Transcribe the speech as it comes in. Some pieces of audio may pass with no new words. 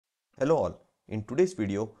Hello all, in today's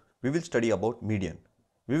video we will study about median.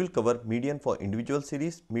 We will cover median for individual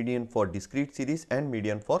series, median for discrete series and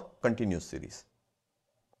median for continuous series.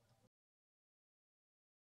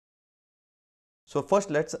 So first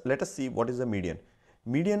let us see what is the median.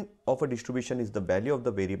 Median of a distribution is the value of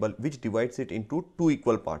the variable which divides it into two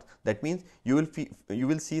equal parts. That means you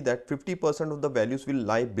will see that 50% of the values will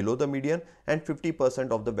lie below the median and 50%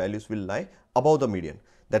 of the values will lie above the median.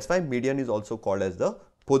 That's why median is also called as the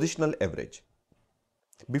positional average.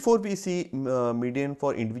 Before we see median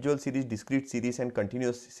for individual series, discrete series and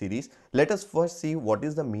continuous series, let us first see what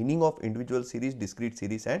is the meaning of individual series, discrete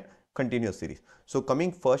series and continuous series. So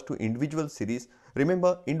coming first to individual series,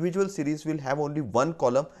 remember individual series will have only one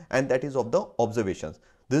column and that is of the observations.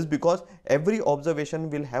 This is because every observation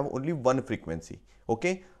will have only one frequency,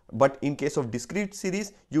 okay? But in case of discrete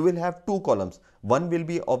series, you will have two columns. One will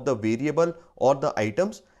be of the variable or the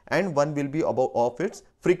items and one will be of its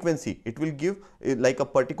frequency. It will give like a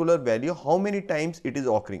particular value how many times it is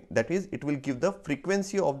occurring. That is, it will give the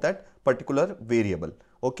frequency of that particular variable,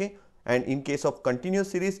 okay? And in case of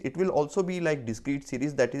continuous series, it will also be like discrete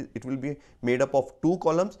series, that is, it will be made up of two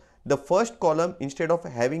columns. The first column, instead of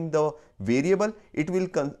having the variable, it will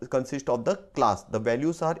consist of the class. The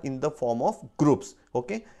values are in the form of groups,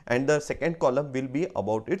 okay? And the second column will be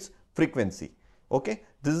about its frequency, okay?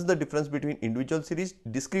 This is the difference between individual series,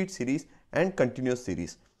 discrete series and continuous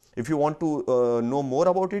series. If you want to know more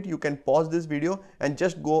about it, you can pause this video and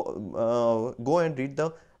just go and read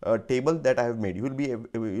the table that I have made.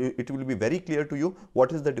 It will be very clear to you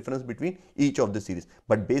what is the difference between each of the series.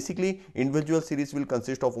 But basically, individual series will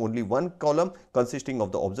consist of only one column consisting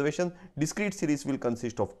of the observation. Discrete series will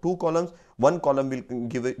consist of two columns. One column will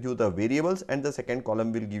give you the variables and the second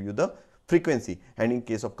column will give you the frequency. And in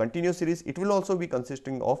case of continuous series, it will also be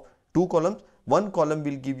consisting of two columns. One column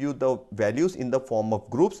will give you the values in the form of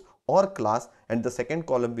groups or class and the second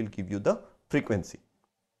column will give you the frequency.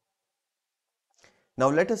 Now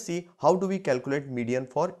let us see how do we calculate median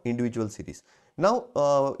for individual series.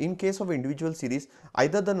 Now in case of individual series,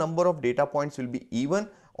 either the number of data points will be even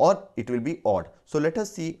or it will be odd. So let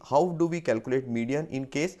us see how do we calculate median in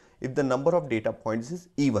case if the number of data points is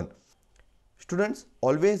even. Students,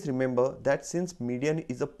 always remember that since median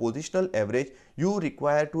is a positional average, you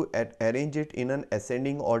require to arrange it in an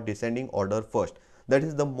ascending or descending order first. That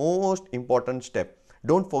is the most important step.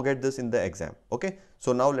 Don't forget this in the exam, okay?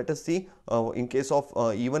 So now let us see in case of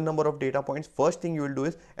even number of data points, first thing you will do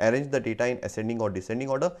is arrange the data in ascending or descending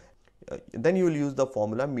order. Then you will use the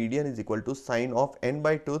formula median is equal to sine of n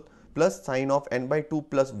by 2 plus sine of n by 2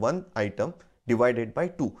 plus 1 item divided by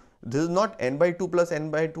 2. This is not n by 2 plus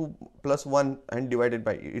n by 2 plus 1 and divided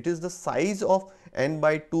by it is the size of n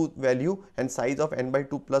by 2 value and size of n by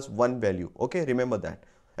 2 plus 1 value, okay? Remember that.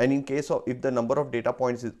 And in case of if the number of data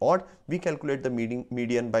points is odd, we calculate the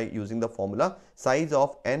median by using the formula size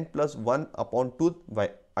of n plus 1 upon 2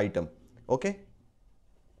 by item, okay?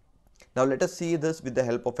 Now let us see this with the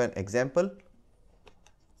help of an example.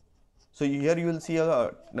 So here you will see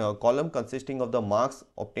a column consisting of the marks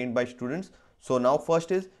obtained by students. So now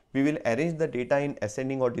first is we will arrange the data in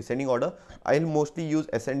ascending or descending order. I will mostly use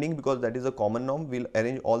ascending because that is a common norm. We will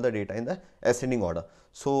arrange all the data in the ascending order.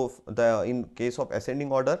 So in case of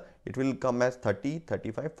ascending order, it will come as 30,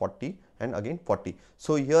 35, 40 and again 40.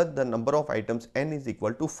 So here the number of items n is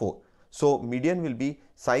equal to 4. So median will be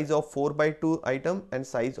size of 4 by 2 item and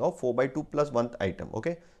size of 4 by 2 plus 1 item,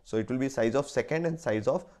 okay? So it will be size of second and size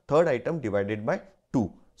of third item divided by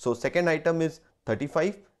 2. So second item is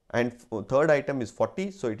 35 and third item is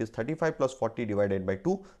 40. So it is 35 plus 40 divided by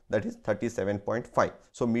 2, that is 37.5.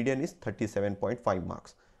 So median is 37.5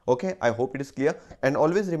 marks. Okay, I hope it is clear. And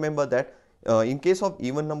always remember that in case of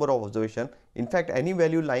even number of observation, in fact any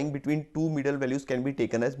value lying between two middle values can be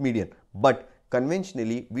taken as median, but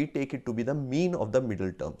conventionally we take it to be the mean of the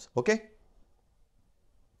middle terms, okay?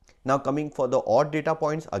 Now coming for the odd data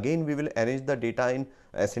points, again we will arrange the data in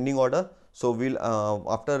ascending order. So we'll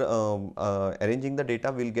after arranging the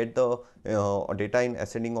data, we'll get the data in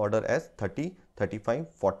ascending order as 30, 35,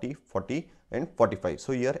 40, 40 and 45.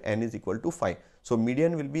 So here n is equal to 5. So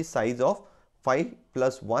median will be size of 5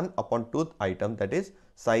 plus 1 upon 2th item, that is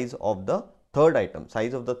size of the third item.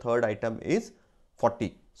 Size of the third item is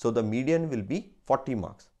 40. So the median will be 40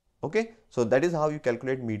 marks, okay? So that is how you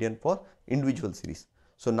calculate median for individual series.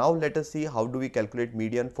 So now let us see how do we calculate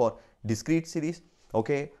median for discrete series,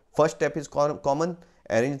 okay? First step is common,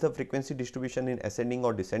 arrange the frequency distribution in ascending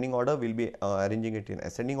or descending order. We'll be arranging it in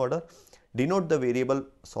ascending order. Denote the variable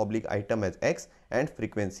 / item as x and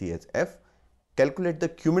frequency as f. Calculate the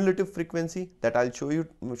cumulative frequency, that I'll show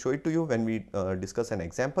it to you when we discuss an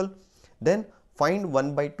example. Then find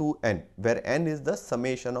 1 by 2 n, where n is the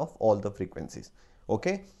summation of all the frequencies.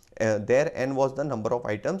 Okay, there n was the number of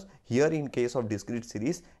items. Here in case of discrete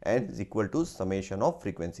series, n is equal to summation of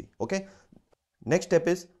frequency. Okay, next step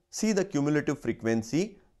is see the cumulative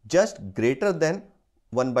frequency just greater than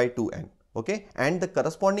 1 by 2n. Okay, and the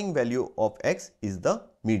corresponding value of x is the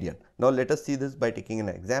median. Now let us see this by taking an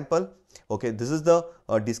example. Okay, this is the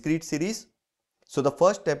discrete series. So the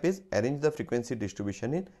first step is arrange the frequency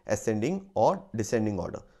distribution in ascending or descending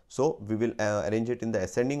order. So we will arrange it in the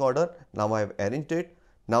ascending order. Now I have arranged it.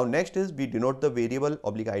 Now next is we denote the variable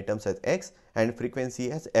oblique items as x and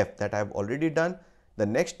frequency as f, that I have already done. The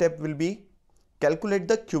next step will be calculate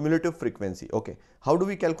the cumulative frequency. Okay, how do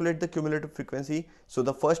we calculate the cumulative frequency? So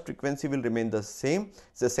the first frequency will remain the same.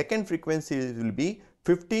 The second frequency will be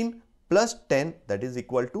 15 plus 10, that is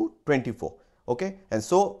equal to 24. Okay, and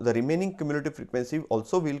so the remaining cumulative frequency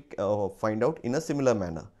also will find out in a similar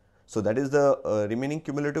manner. So that is the remaining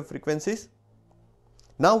cumulative frequencies.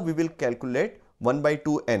 Now we will calculate 1 by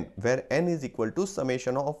 2n, where n is equal to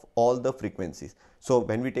summation of all the frequencies. So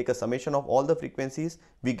when we take a summation of all the frequencies,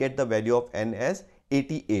 we get the value of n as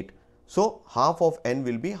 88. So half of n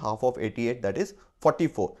will be half of 88, that is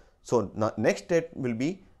 44. So next step will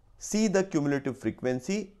be see the cumulative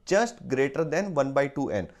frequency just greater than 1 by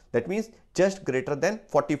 2n, that means just greater than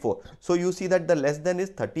 44. So you see that the less than is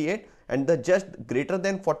 38 and the just greater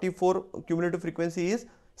than 44 cumulative frequency is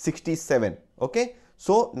 67. Okay,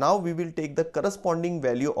 so now we will take the corresponding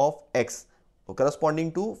value of x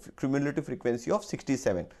corresponding to cumulative frequency of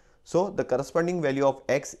 67. So the corresponding value of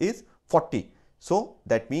x is 40. So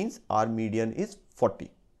that means our median is 40.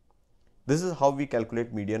 This is how we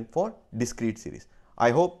calculate median for discrete series. I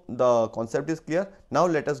hope the concept is clear. Now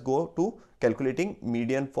let us go to calculating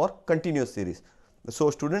median for continuous series. So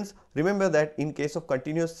students, remember that in case of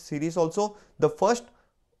continuous series also, the first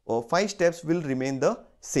 5 steps will remain the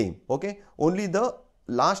same. Okay, only the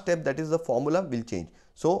last step, that is the formula, will change.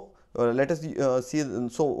 So let us see.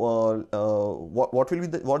 So what will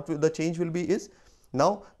the change will be is,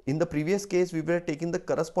 now in the previous case we were taking the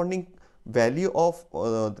corresponding value of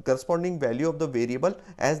the variable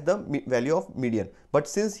as the value of median, but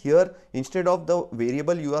since here instead of the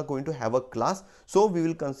variable you are going to have a class, so we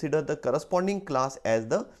will consider the corresponding class as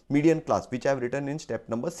the median class, which I have written in step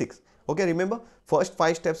number 6. Okay, remember first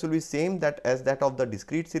 5 steps will be same that as that of the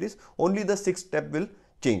discrete series, only the 6th step will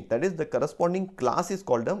change, that is the corresponding class is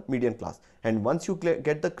called the median class. And once you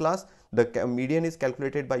get the class, the median is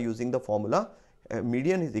calculated by using the formula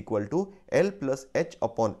median is equal to L plus H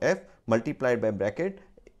upon F multiplied by bracket,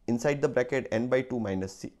 inside the bracket n by 2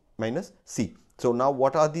 minus c. So now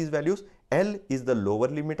what are these values? L is the lower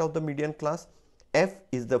limit of the median class, F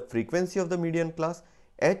is the frequency of the median class,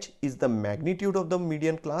 H is the magnitude of the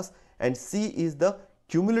median class, and C is the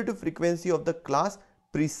cumulative frequency of the class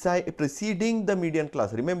preceding the median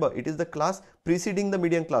class. Remember, it is the class preceding the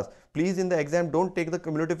median class. Please, in the exam, don't take the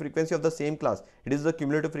cumulative frequency of the same class. It is the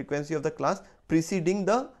cumulative frequency of the class preceding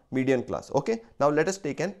the median class. Okay, now let us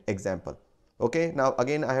take an example. Okay, now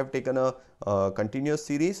again I have taken a continuous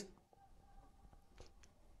series.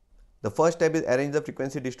 The first step is arrange the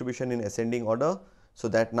frequency distribution in ascending order. So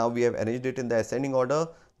that now we have arranged it in the ascending order.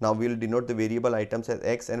 Now we will denote the variable items as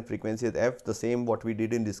x and frequency as f, the same what we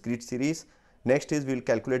did in discrete series. Next is we will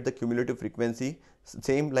calculate the cumulative frequency,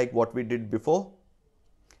 same like what we did before.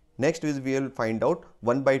 Next is we will find out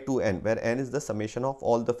 1 by 2n, where n is the summation of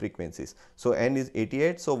all the frequencies. So n is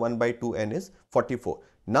 88, so 1 by 2n is 44.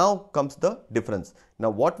 Now comes the difference.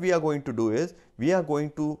 Now what we are going to do is, we are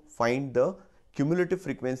going to find the cumulative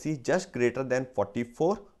frequency just greater than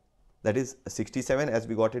 44, that is 67 as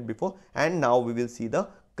we got it before, and now we will see the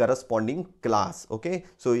corresponding class. Okay,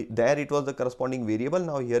 so there it was the corresponding variable,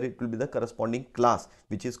 now here it will be the corresponding class,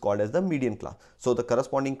 which is called as the median class. So the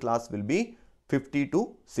corresponding class will be 50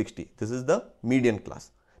 to 60. This is the median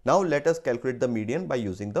class. Now let us calculate the median by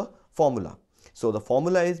using the formula. So the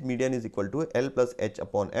formula is median is equal to L plus H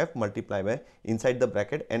upon F multiplied by inside the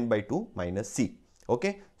bracket n by 2 minus c.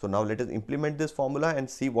 Okay, so now let us implement this formula and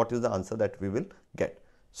see what is the answer that we will get.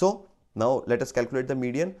 So now let us calculate the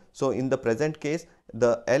median. So in the present case,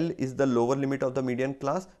 the L is the lower limit of the median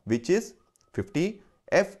class, which is 50.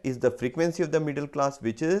 F is the frequency of the middle class,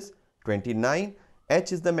 which is 29.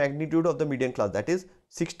 H is the magnitude of the median class, that is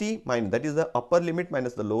 60 minus, that is the upper limit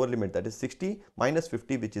minus the lower limit, that is 60 minus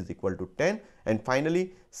 50, which is equal to 10. And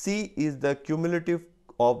finally, C is the cumulative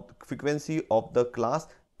of frequency of the class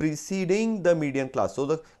preceding the median class. So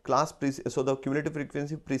the cumulative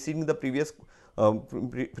frequency preceding the previous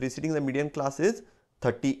preceding the median class is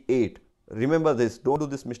 38. remember this, don't do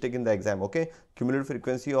this mistake in the exam, okay? Cumulative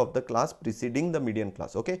frequency of the class preceding the median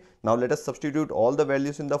class, okay? Now let us substitute all the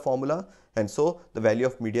values in the formula, and so the value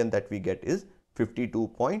of median that we get is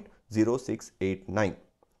 52.0689.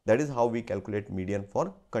 That is how we calculate median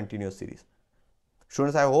for continuous series.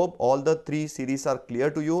 Students, I hope all the three series are clear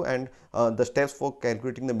to you, and the steps for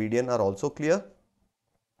calculating the median are also clear.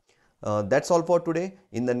 That's all for today.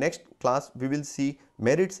 In the next class, we will see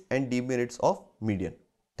merits and demerits of median.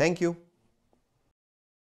 Thank you.